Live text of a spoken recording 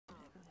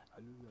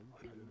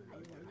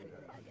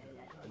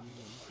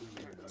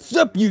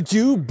Sup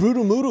YouTube,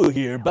 Brutal Mootal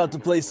here, about to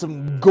play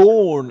some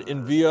Gorn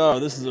in VR.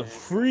 This is a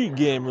free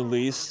game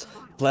released.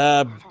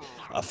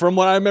 From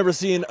what I remember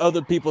seeing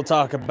other people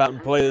talk about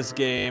and play this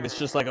game, it's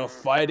just like a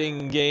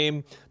fighting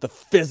game. The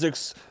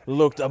physics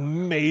looked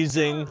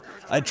amazing.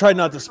 I tried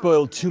not to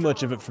spoil too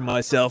much of it for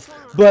myself,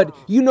 but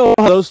you know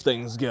how those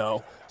things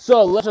go.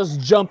 So let us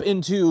jump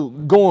into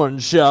Gorn,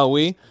 shall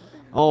we?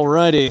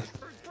 Alrighty.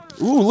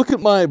 Ooh, look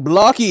at my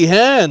blocky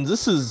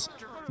hands.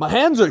 My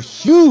hands are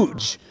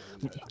huge.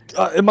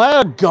 Am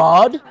I a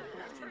god?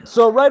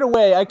 So right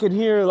away I could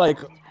hear like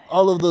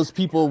all of those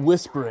people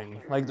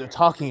whispering, like they're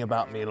talking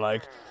about me,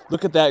 like,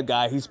 look at that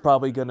guy, he's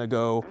probably gonna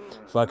go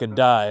fucking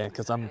die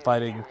because I'm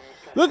fighting.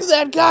 Look at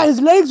that guy, his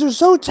legs are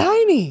so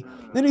tiny,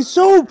 and he's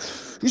so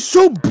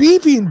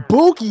beefy and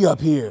bulky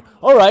up here.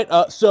 All right,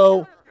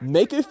 so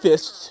make a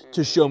fist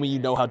to show me you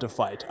know how to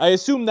fight. I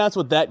assume that's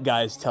what that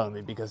guy is telling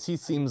me because he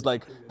seems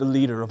like the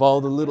leader of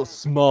all the little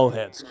small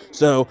heads.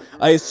 So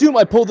I assume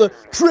I pull the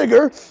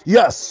trigger.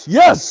 Yes,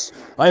 yes,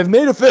 I have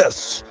made a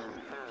fist.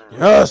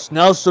 Yes,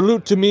 now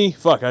salute to me.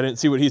 Fuck, I didn't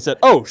see what he said.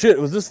 Oh shit,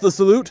 was this the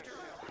salute?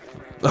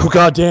 Oh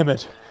god damn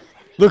it.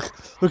 Look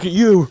at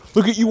you.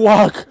 Look at you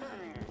walk.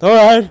 All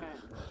right.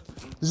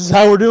 This is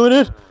how we're doing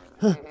it?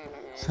 All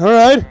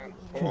right.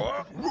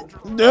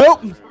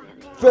 Nope.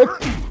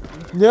 Fuck.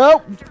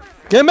 Nope.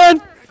 Come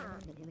in.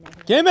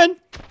 Come in.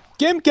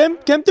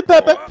 Come to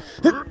Peppa.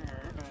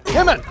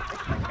 Come on.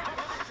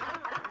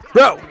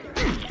 Bro.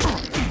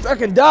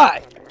 Fucking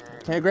die.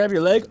 Can I grab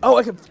your leg? Oh,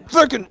 I can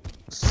fucking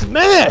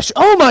smash.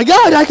 Oh my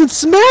god, I can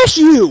smash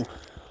you.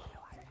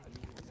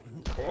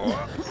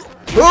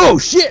 Oh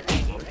shit.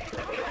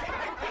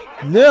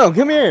 No,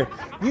 come here.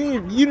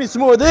 You need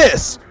some more of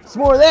this.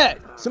 Some more of that.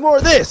 Some more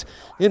of this.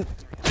 And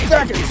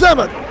fucking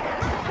summon.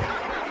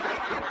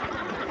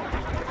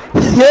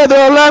 Yeah,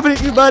 they're all laughing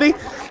at you, buddy.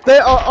 They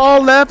are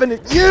all laughing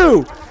at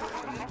you.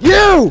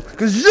 You!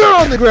 Because you're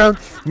on the ground.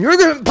 You're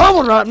getting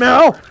pummeled right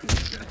now.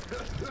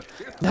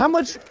 How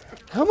much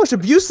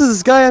abuse does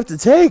this guy have to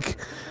take?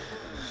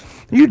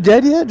 Are you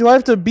dead yet? Do I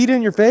have to beat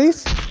in your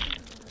face?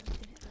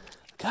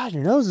 God,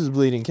 your nose is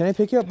bleeding. Can I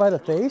pick you up by the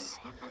face?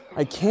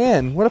 I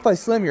can. What if I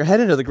slam your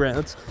head into the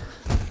ground?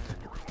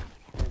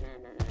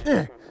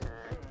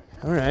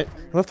 Alright.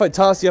 What if I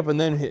toss you up and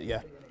then hit you?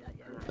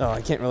 Oh, I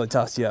can't really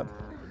toss you up.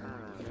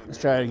 Let's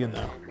try it again,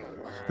 though.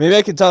 Maybe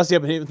I can toss you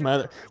up and hit you with my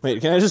other...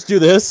 Wait, can I just do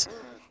this?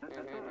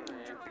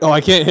 Oh,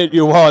 I can't hit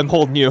you while I'm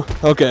holding you.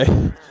 Okay.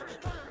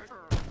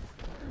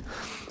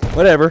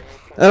 Whatever.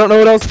 I don't know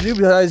what else to do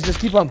besides just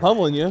keep on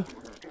pummeling you.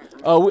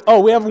 Oh,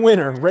 we have a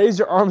winner. Raise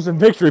your arms in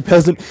victory,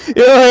 peasant.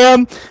 Here I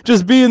am,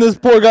 just being this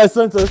poor guy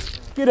senseless.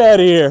 Get out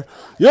of here.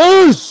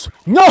 Yes!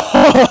 No!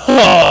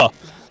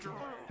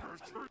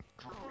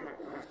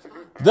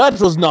 That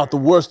was not the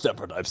worst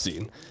effort I've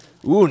seen.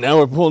 Ooh, now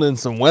we're pulling in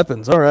some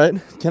weapons. All right.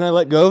 Can I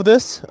let go of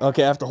this?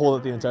 Okay, I have to hold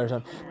it the entire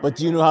time. But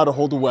do you know how to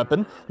hold a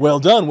weapon? Well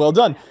done, well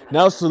done.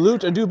 Now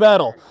salute and do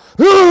battle.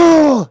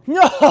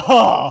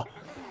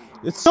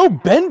 It's so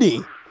bendy.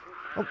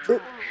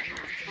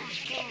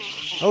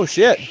 Oh,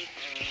 shit.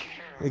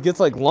 It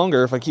gets, like,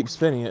 longer if I keep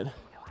spinning it.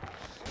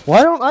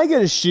 Why don't I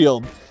get a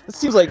shield? This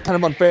seems, like, kind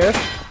of unfair.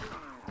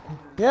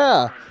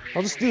 Yeah,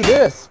 I'll just do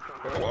this.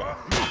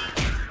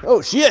 Oh,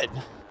 shit.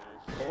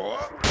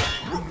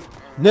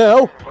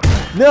 No.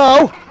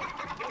 No.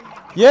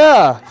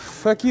 Yeah.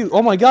 Fuck you.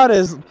 Oh, my God.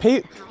 His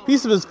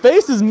piece of his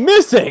face is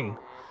missing.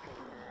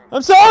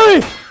 I'm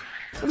sorry.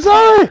 I'm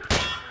sorry.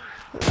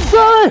 I'm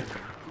sorry.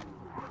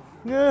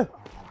 Yeah.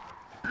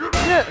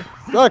 Yeah.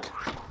 Fuck.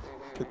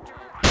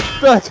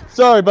 Fuck.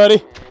 Sorry,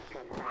 buddy.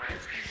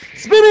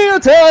 Spinning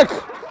attack!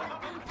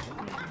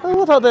 I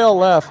love how they all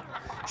laugh.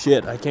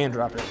 Shit, I can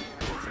drop it.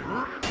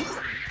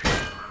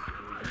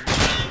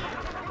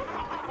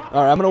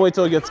 Alright, I'm gonna wait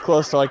till it gets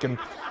close so I can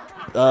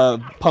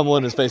pummel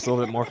in his face a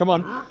little bit more. Come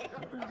on.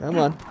 Come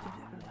on.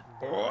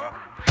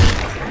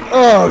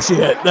 Oh,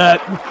 shit.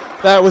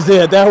 That was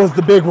it. That was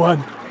the big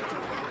one.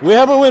 We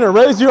have a winner.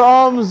 Raise your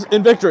arms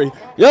in victory.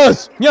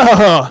 Yes!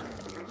 Yeah!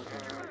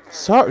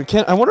 Sorry,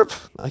 I wonder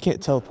if I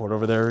can't teleport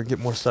over there and get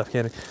more stuff,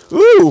 can I?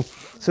 Ooh!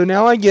 So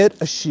now I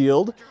get a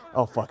shield.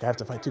 Oh, fuck, I have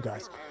to fight two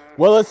guys.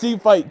 Well, let's see you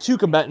fight two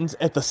combatants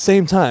at the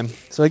same time.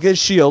 So I get a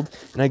shield,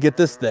 and I get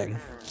this thing.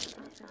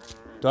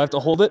 Do I have to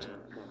hold it?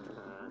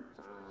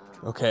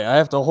 Okay, I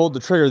have to hold the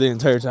trigger the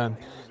entire time.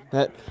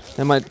 That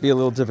might be a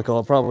little difficult.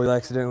 I'll probably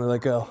accidentally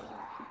let go.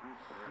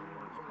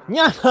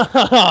 Yeah!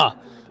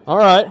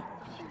 Alright.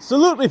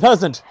 Salute me,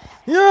 peasant!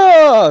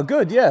 Yeah!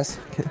 Good, yes.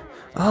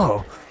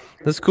 Oh.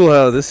 That's cool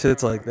how this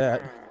hits like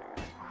that.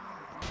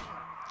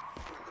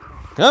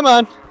 Come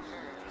on.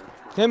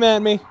 Come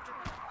at me.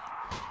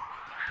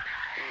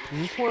 Does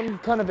this one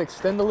kind of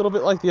extend a little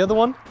bit like the other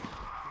one?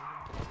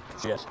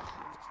 Shit.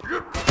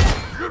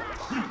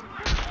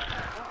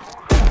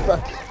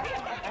 Fuck.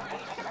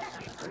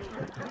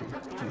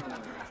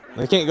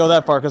 I can't go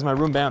that far because my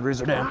room boundaries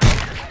are down.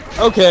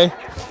 Okay.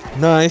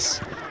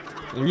 Nice.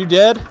 Are you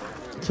dead?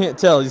 Can't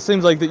tell. It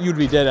seems like that you'd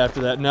be dead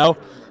after that. No.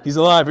 He's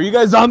alive. Are you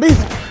guys zombies?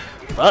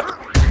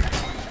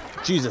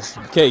 Fuck. Jesus.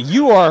 Okay,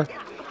 you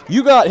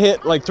got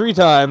hit like 3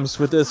 times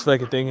with this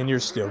fucking thing, and you're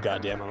still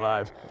goddamn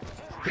alive.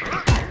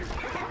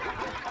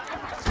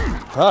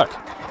 Fuck.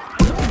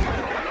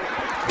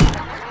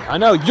 I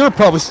know you're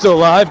probably still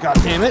alive. God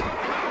damn it.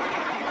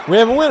 We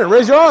have a winner.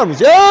 Raise your arms.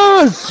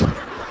 Yes.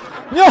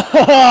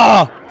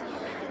 Yeah.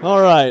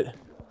 All right.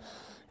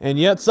 And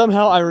yet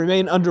somehow I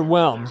remain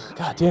underwhelmed.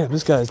 God damn,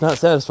 this guy is not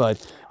satisfied.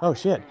 Oh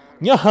shit.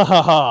 Yeah.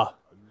 How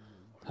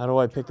do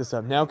I pick this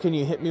up? Now can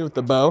you hit me with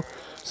the bow?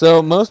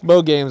 So most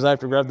bow games I have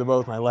to grab the bow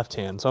with my left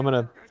hand. So I'm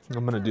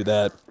gonna do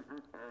that.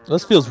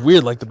 This feels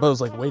weird, like the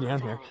bow's like way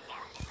down here.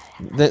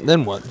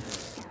 Then what?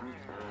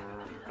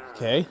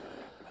 Okay.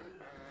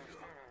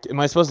 Am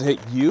I supposed to hit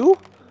you?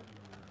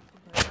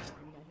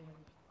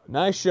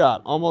 Nice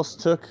shot.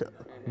 Almost took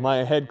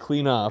my head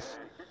clean off.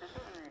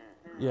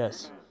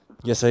 Yes.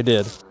 Yes, I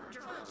did.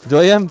 Do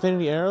I have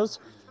infinity arrows?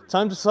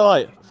 Time to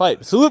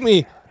fight. Salute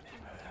me,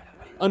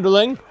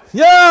 underling.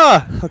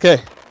 Yeah!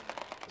 Okay.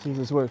 See if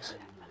this works.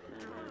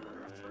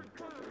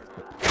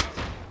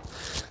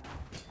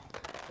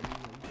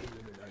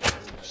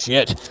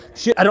 Shit.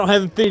 Shit, I don't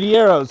have infinity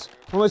arrows.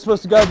 What am I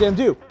supposed to goddamn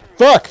do?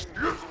 Fuck!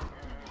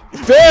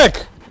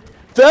 Fuck!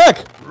 Fuck!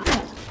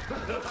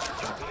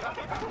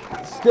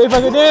 Stay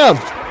fucking down!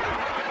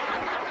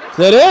 Is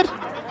that it?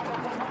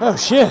 Oh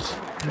shit.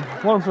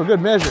 One for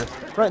good measure.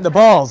 Right in the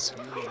balls.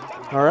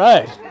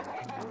 Alright.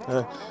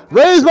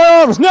 Raise my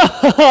arms! No!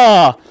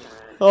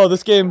 Oh,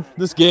 this game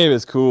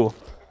is cool.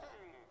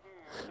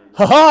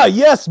 Haha,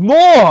 yes,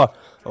 more!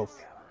 Oh,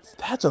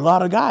 that's a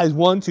lot of guys.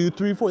 1, 2,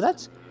 3, 4.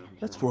 That's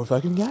 4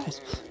 fucking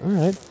guys.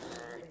 Alright.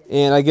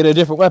 And I get a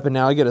different weapon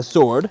now. I get a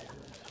sword.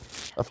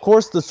 Of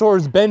course, the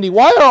sword's bendy.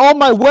 Why are all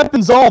my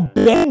weapons all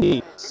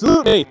bendy?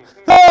 Salute me!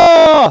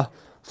 Ah!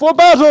 For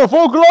battle,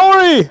 for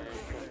glory!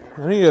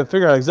 I need to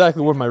figure out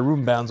exactly where my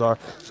room bounds are.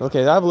 So,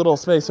 okay, I have a little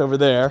space over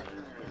there.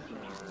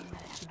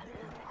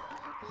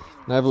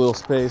 And I have a little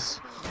space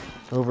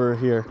over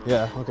here.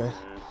 Yeah, okay.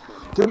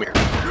 Come here.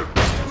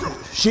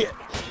 Shit.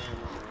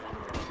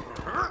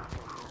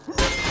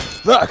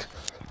 Fuck.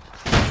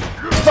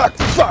 Fuck,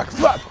 fuck,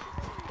 fuck.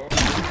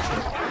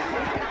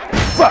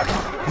 Fuck.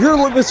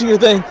 You're missing your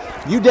thing.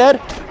 You dead?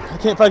 I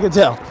can't fucking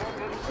tell.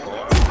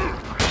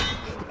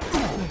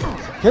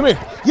 Come here.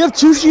 You have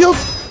 2 shields?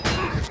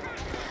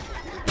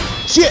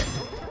 Shit.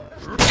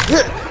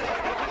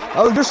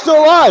 Oh, you're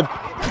still alive.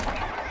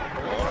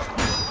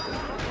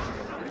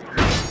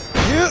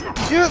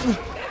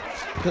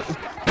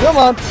 Come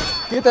on.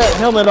 Get that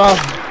helmet off.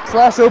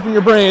 Slash open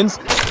your brains.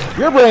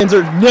 Your brains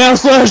are now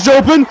slashed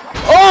open.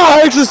 Oh,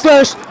 I actually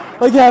slashed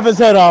like half his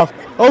head off.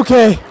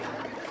 Okay.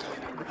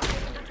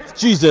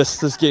 Jesus,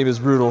 this game is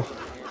brutal.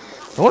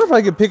 I wonder if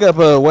I could pick up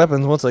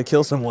weapons once I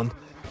kill someone.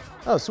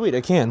 Oh, sweet,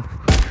 I can.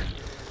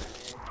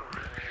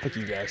 Fuck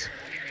you guys.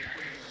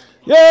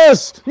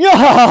 Yes!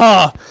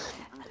 Yeah!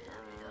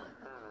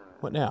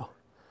 What now?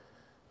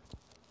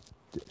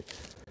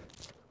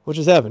 What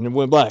just happened? It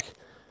went black.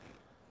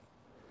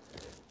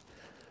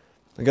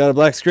 I got a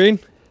black screen?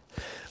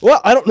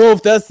 Well, I don't know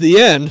if that's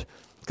the end,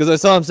 because I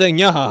saw him saying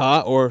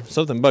yahaha, or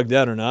something bugged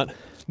out or not,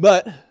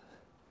 but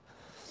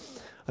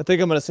I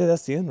think I'm going to say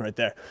that's the end right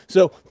there.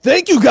 So,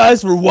 thank you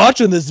guys for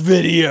watching this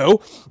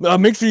video.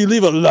 Make sure you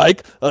leave a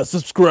like,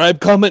 subscribe,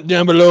 comment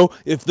down below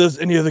if there's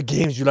any other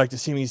games you'd like to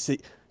see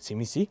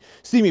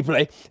me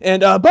play.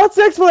 And, butt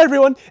sex for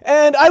everyone,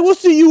 and I will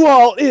see you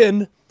all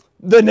in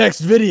the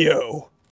next video.